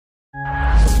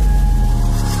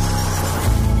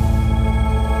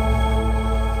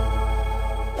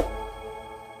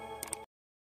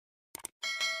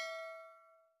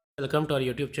Welcome to our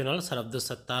YouTube channel, Sir Abdul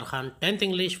Sattar Khan, 10th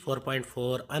English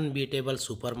 4.4 Unbeatable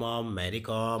Supermom Mary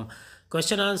Kom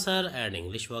question answer and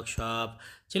English workshop.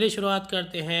 चलिए शुरुआत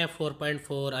करते हैं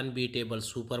 4.4 unbeatable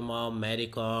super mom Mary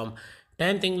com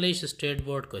 10th English state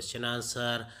board question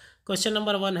answer. Question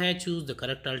number 1 है, choose the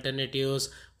correct alternatives.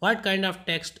 What kind of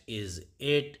text is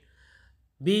it?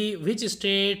 B. Which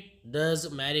state does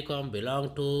Mary Kom belong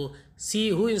to? C.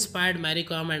 Who inspired Mary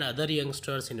Kom and other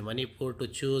youngsters in Manipur to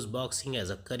choose boxing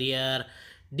as a career?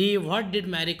 D. What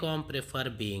did Mary Kom prefer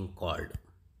being called?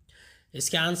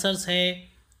 इसके answers है,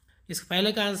 इसका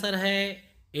पहले का answer है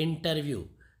interview,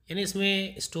 यानी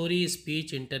इसमें story,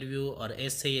 speech, interview और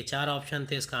ऐसे ये चार ऑप्शन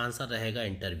थे। इसका आंसर रहेगा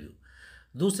इंटरव्यू।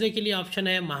 दूसरे के लिए ऑप्शन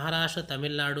है महाराष्ट्र,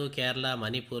 तमिलनाडु, केरला,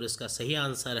 मणिपुर। इसका सही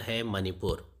आंसर है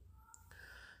मणिपुर।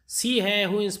 सी है,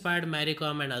 who inspired Mary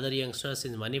com and other youngsters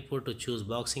in Manipur to choose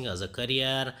boxing as a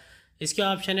career. इसके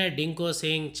ऑप्शन है Dingko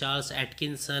Singh, Charles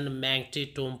Atkinson, मैंगटी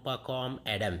टोम्पा com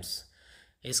Adams.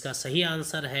 इसका सही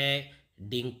आंसर है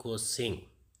डिंको सिंह।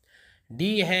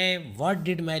 डी है, what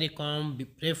did Mary com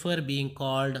prefer being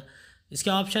called. इसके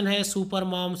ऑप्शन है super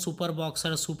mom, super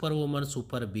boxer, super woman,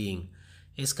 super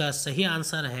being. इसका सही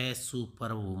आंसर है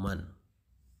सुपर वुमन।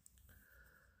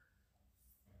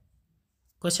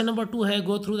 Question number 2 है,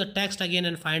 go through the text again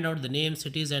and find out the names,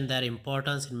 cities and their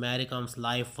importance in Mary Kom's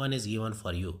life. One is given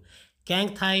for you.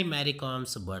 Kangthai, Mary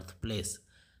Kom's birthplace.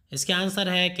 इसके answer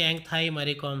है Kangthai,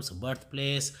 Mary Kom's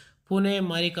birthplace. Pune,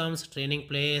 Mary Kom's training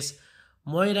place.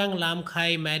 Moirang Lamkhai,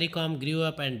 Mary Kom grew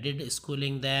up and did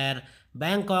schooling there.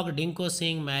 Bangkok, Dinko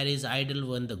Singh, Mary's idol,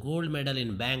 won the gold medal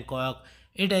in Bangkok.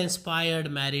 It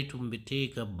inspired Mary to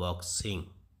take up boxing.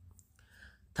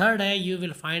 Third है, you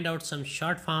will find out some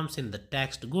short forms in the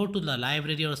text. Go to the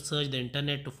library or search the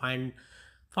internet to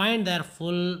find their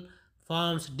full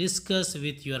forms. Discuss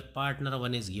with your partner.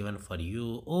 One is given for you.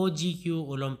 OGQ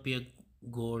Olympic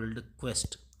Gold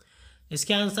Quest.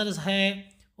 इसके answer है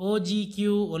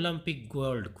OGQ Olympic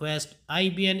Gold Quest,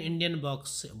 IBN Indian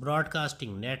Box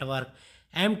Broadcasting Network,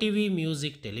 MTV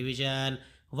Music Television,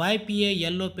 YPA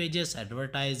Yellow Pages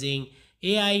Advertising,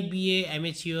 AIBA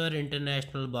Amateur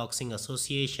International Boxing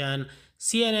Association,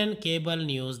 CNN Cable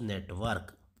News Network.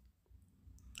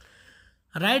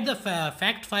 Write the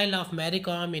fact file of Mary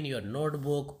Kom in your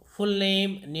notebook. Full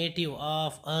name, native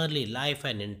of, early life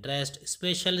and interest,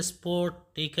 special sport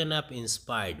taken up,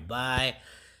 inspired by.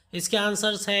 इसके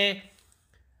answers है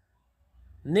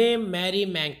name Mary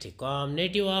मैंगटी com,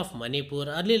 native of Manipur,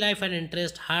 early life and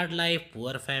interest, hard life,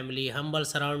 poor family, humble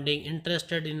surrounding,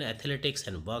 interested in athletics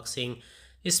and boxing,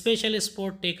 special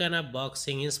sport taken up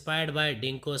boxing, inspired by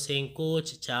Dingko Singh,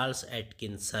 coach Charles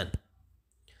Atkinson.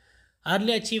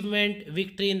 Early achievement,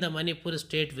 victory in the Manipur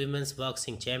state women's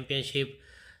boxing championship,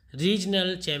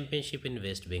 regional championship in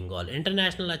waste Bengal.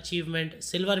 International achievement,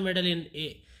 silver medal in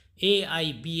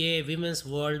AIBA Women's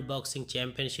World Boxing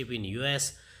Championship in US,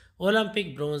 Olympic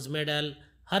bronze medal.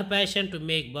 Her passion to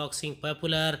make boxing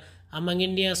popular among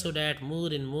India so that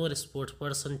more and more sports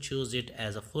person choose it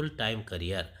as a full-time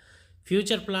career.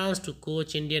 Future plans to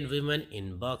coach Indian women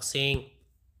in boxing.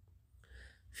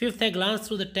 Fifth, glance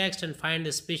through the text and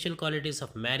find the special qualities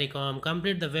of Mary Kom.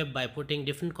 Complete the web by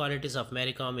putting different qualities of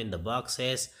Mary Kom in the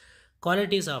boxes.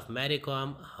 Qualities of Mary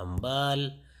Kom, humble.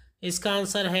 इसका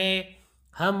answer है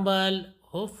humble,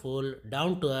 hopeful,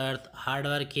 down to earth,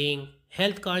 hardworking,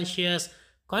 health conscious,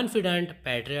 confident,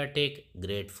 patriotic,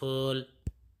 grateful.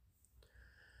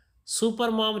 Super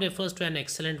mom refers to an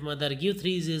excellent mother. Give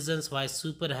 3 reasons why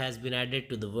super has been added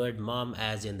to the word mom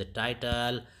as in the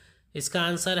title. इसका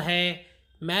answer है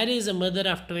Mary is a mother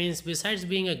of twins. Besides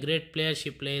being a great player,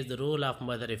 she plays the role of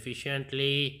mother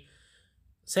efficiently.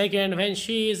 Second, when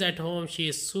she is at home,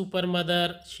 she is super mother.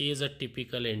 She is a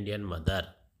typical Indian mother.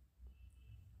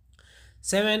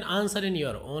 7. Answer in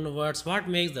your own words. What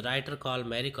makes the writer call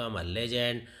Mary Kom a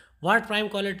legend? What prime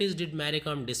qualities did Mary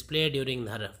Kom display during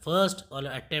her first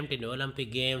attempt in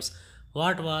Olympic Games?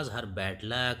 What was her bad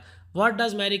luck? What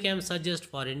does Mary Kom suggest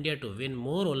for India to win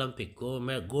more Olympic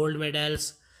gold medals?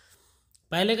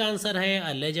 पहले का answer है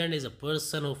a legend is a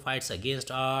person who fights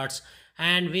against odds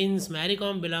and wins. Mary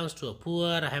Kom belongs to a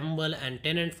poor, humble and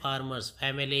tenant farmer's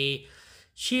family.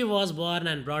 She was born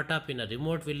and brought up in a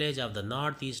remote village of the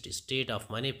northeast state of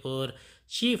Manipur.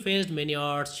 She faced many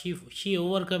odds. She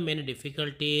overcome many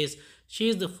difficulties. She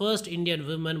is the first Indian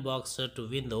woman boxer to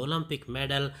win the Olympic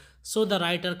medal, so the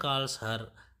writer calls her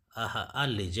a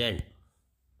legend.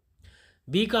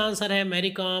 B का answer है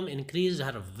Mary Kom increased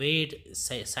her weight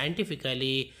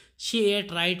scientifically. She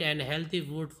ate right and healthy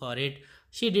food for it.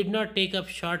 She did not take up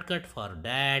shortcut for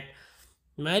that.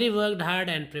 Mary worked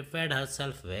hard and prepared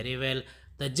herself very well.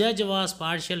 The judge was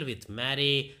partial with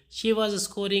Mary. She was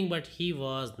scoring, but he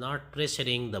was not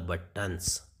pressuring the buttons.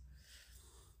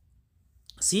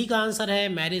 सी का answer है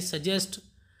marriage suggest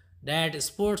that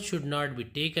sports should not be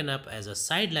taken up as a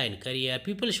side line career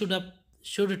people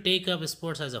should take up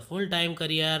sports as a full time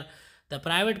career the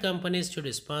private companies should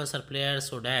sponsor players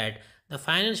so that the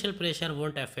financial pressure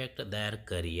won't affect their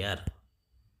career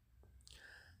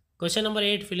Question number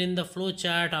 8. Fill in the flow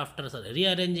chart after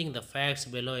rearranging the facts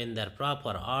below in their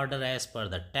proper order as per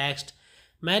the text.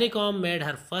 Mary Kom made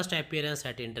her first appearance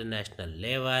at international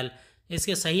level.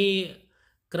 इसके सही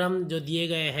क्रम जो दिए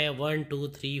गए हैं 1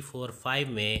 2 3 4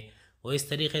 5 में वो इस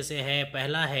तरीके से है.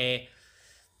 पहला है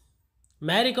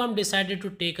Mary Kom decided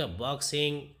to take up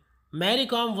boxing. Mary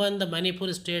Kom won the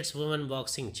Manipur State's Women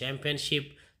Boxing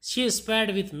Championship. She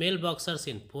sparred with male boxers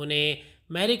in Pune.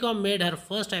 Mary Kom made her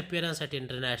first appearance at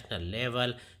international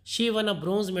level. She won a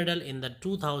bronze medal in the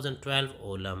 2012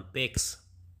 Olympics.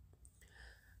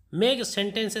 Make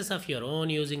sentences of your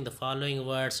own using the following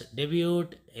words: debut,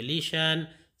 elation,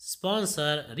 sponsor,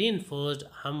 reinforced,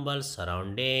 humble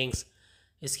surroundings.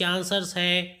 इसके answers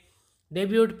है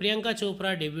debut Priyanka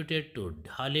Chopra debuted to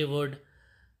Hollywood.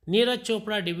 Neeraj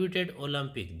Chopra debuted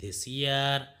Olympic this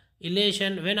year.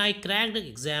 Elation, when I cracked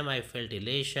exam I felt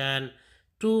elation.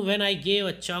 2. When I gave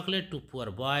a chocolate to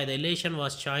poor boy, the elation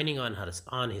was shining on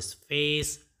his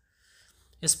face.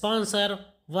 Sponsor,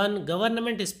 1.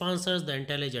 Government sponsors the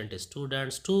intelligent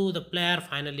students. 2. The player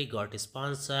finally got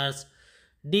sponsors.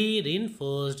 D.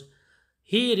 Reinforced.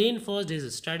 He reinforced his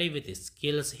study with his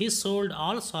skills. He sold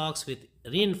all socks with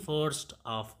reinforced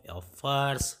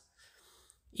offers.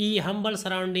 E. Humble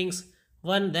surroundings.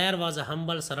 1. There was a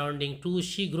humble surrounding. 2.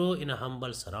 She grew in a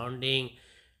humble surrounding.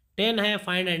 10 है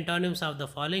find antonyms of the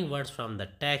following words from the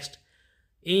text.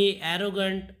 A.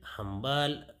 Arrogant,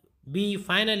 humble. B.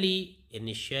 Finally,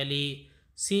 initially.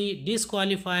 C.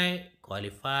 Disqualify,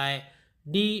 qualify.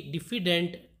 D.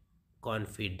 Diffident,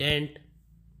 confident.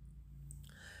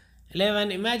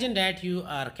 11. Imagine that you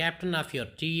are captain of your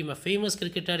team. A famous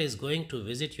cricketer is going to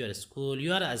visit your school.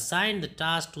 You are assigned the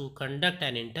task to conduct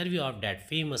an interview of that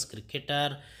famous cricketer.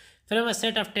 From a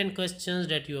set of 10 questions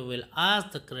that you will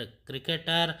ask the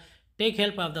cricketer, take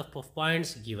help of the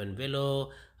points given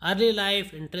below. Early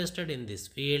life, interested in this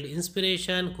field,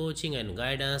 inspiration, coaching and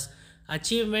guidance,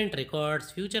 achievement records,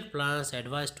 future plans,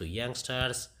 advice to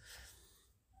youngsters.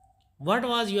 What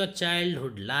was your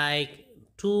childhood like?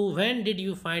 2. When did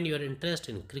you find your interest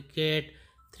in cricket?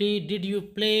 3. Did you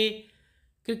play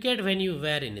cricket when you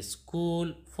were in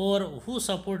school? 4. Who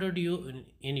supported you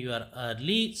in your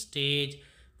early stage?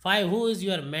 5. Who is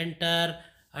your mentor?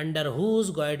 Under whose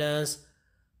guidance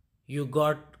you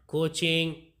got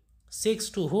coaching? 6.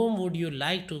 To whom would you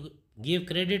like to give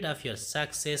credit of your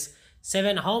success?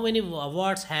 7. How many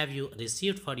awards have you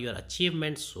received for your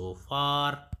achievements so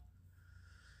far?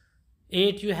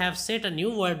 8. You have set a new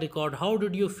world record. How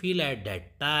did you feel at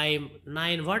that time?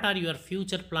 9. What are your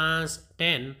future plans?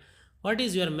 10. What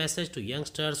is your message to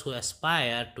youngsters who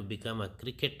aspire to become a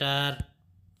cricketer?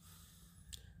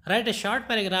 Write a short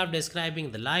paragraph describing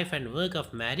the life and work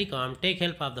of Mary Kom. Take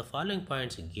help of the following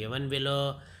points given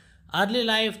below. Early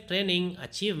life, training,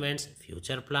 achievements,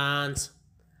 future plans.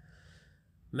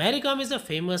 Mary Kom is a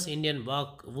famous Indian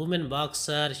woman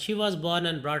boxer. She was born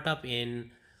and brought up in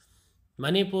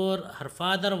Manipur. Her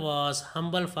father was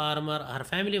humble farmer. Her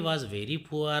family was very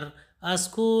poor. A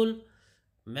school.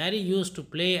 Mary used to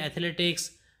play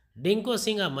athletics. Dinko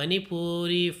Singh, a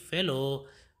Manipuri fellow,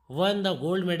 won the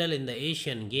gold medal in the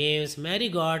Asian Games. Mary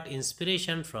got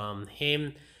inspiration from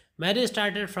him. Mary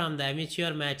started from the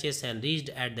amateur matches and reached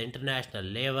at the international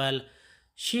level.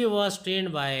 She was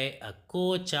trained by a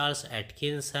coach, Charles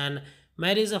Atkinson.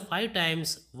 Mary is a 5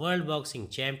 times world boxing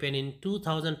champion. In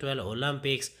 2012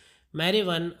 Olympics, Mary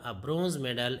won a bronze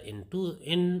medal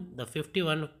in the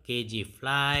 51 kg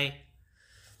fly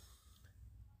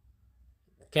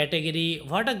category.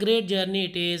 What a great journey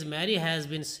it is. Mary has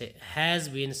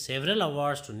been several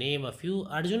awards, to name a few: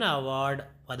 Arjuna Award,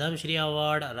 Padam Shri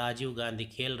Award, Rajiv Gandhi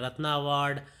Khel Ratna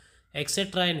Award,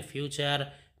 etc. in future.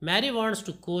 Mary wants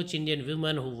to coach Indian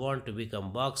women who want to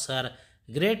become boxer.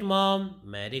 Great mom,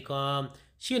 Mary Kom.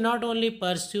 She not only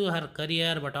pursues her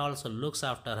career but also looks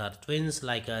after her twins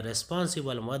like a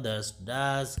responsible mother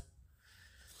does.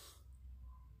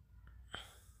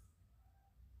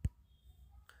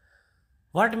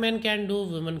 What men can do,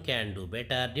 women can do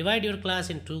better. Divide your class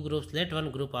in 2 groups. Let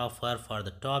one group offer for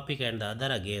the topic and the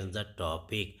other against the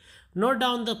topic. Note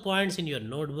down the points in your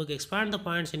notebook. Expand the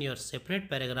points in your separate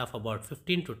paragraph, about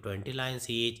 15 to 20 lines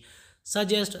each.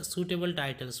 Suggest suitable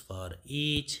titles for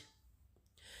each.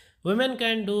 Women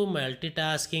can do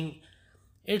multitasking.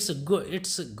 It's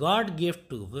God gift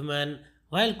to women.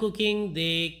 While cooking,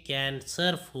 they can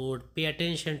serve food, pay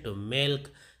attention to milk,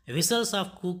 whistles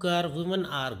of cooker. Women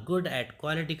are good at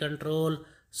quality control.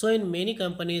 So in many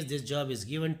companies, this job is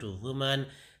given to women.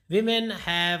 Women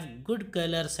have good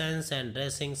color sense and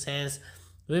dressing sense.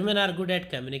 Women are good at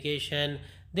communication.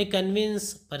 They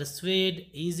convince, persuade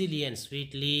easily and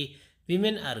sweetly.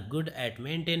 Women are good at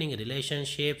maintaining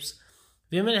relationships.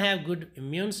 Women have good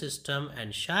immune system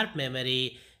and sharp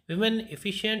memory. Women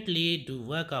efficiently do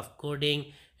work of coding.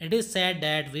 It is said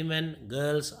that women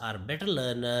girls are better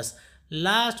learners.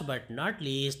 Last but not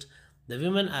least, the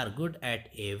women are good at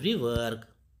every work.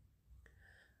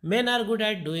 Men are good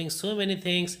at doing so many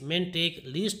things. Men take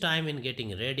least time in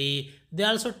getting ready. They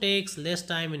also takes less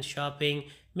time in shopping.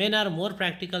 Men are more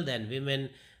practical than women.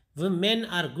 Men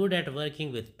are good at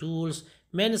working with tools.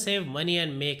 Men save money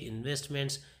and make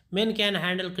investments. Men can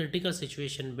handle critical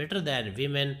situations better than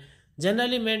women.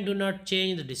 Generally, men do not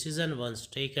change the decision once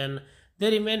taken.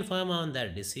 They remain firm on their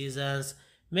decisions.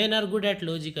 Men are good at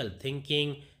logical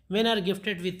thinking. Men are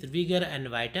gifted with vigor and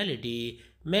vitality.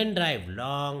 Men drive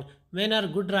long. Men are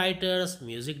good writers,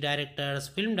 music directors,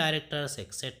 film directors,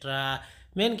 etc.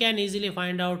 Men can easily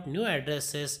find out new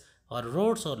addresses और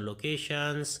roads और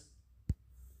locations.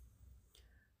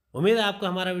 उम्मीद है आपको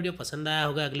हमारा video पसंद आया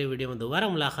होगा। अगली वीडियो में दोबारा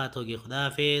मुलाकात होगी। खुदा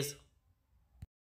हाफिज़।